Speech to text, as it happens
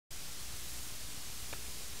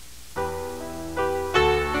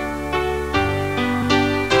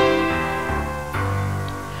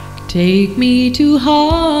Take me to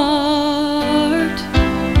heart,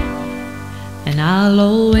 and I'll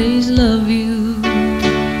always love you.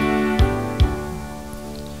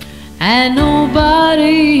 And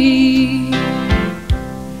nobody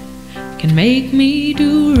can make me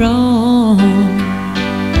do wrong.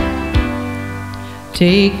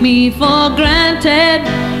 Take me for granted,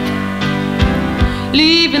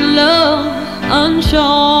 leaving love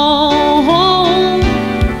unshown,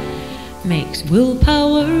 makes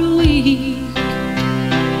willpower weak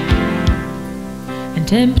and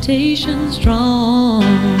temptation strong.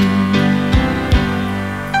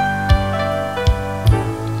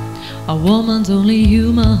 A woman's only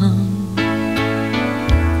human,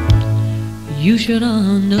 you should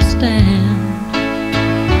understand.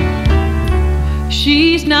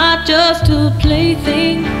 She's not just a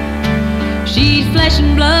plaything, she's flesh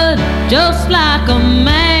and blood, just like a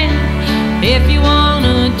man. If you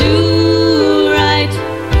wanna do right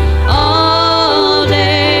all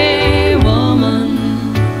day, woman,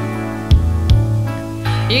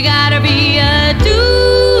 you gotta be a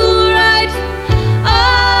do-right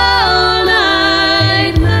all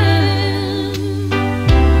night man.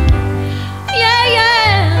 Yeah,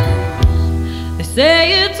 yeah, they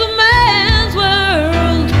say it's a man's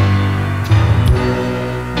world,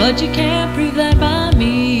 but you can't prove that by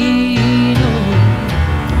me, no.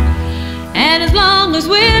 And as long as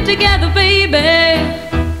we're together, baby,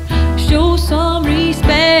 show some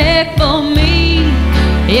respect for me.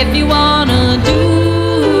 If you wanna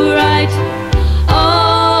do right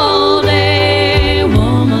all day,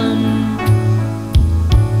 woman,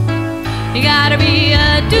 you gotta be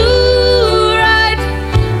a do-right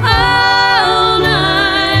all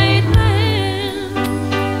night man.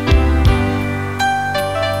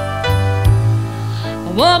 A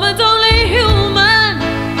woman's only human,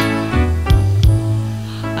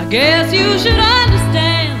 I guess you should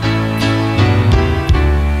understand.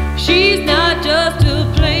 She's not just a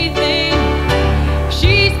plaything,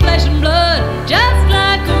 she's flesh and blood, just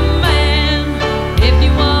like a man. If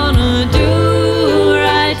you wanna do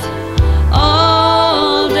right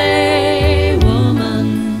all day, woman,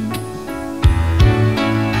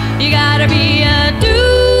 you gotta be a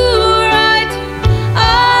do-right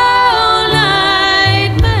all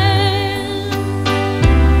night man.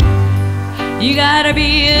 You gotta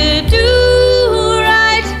be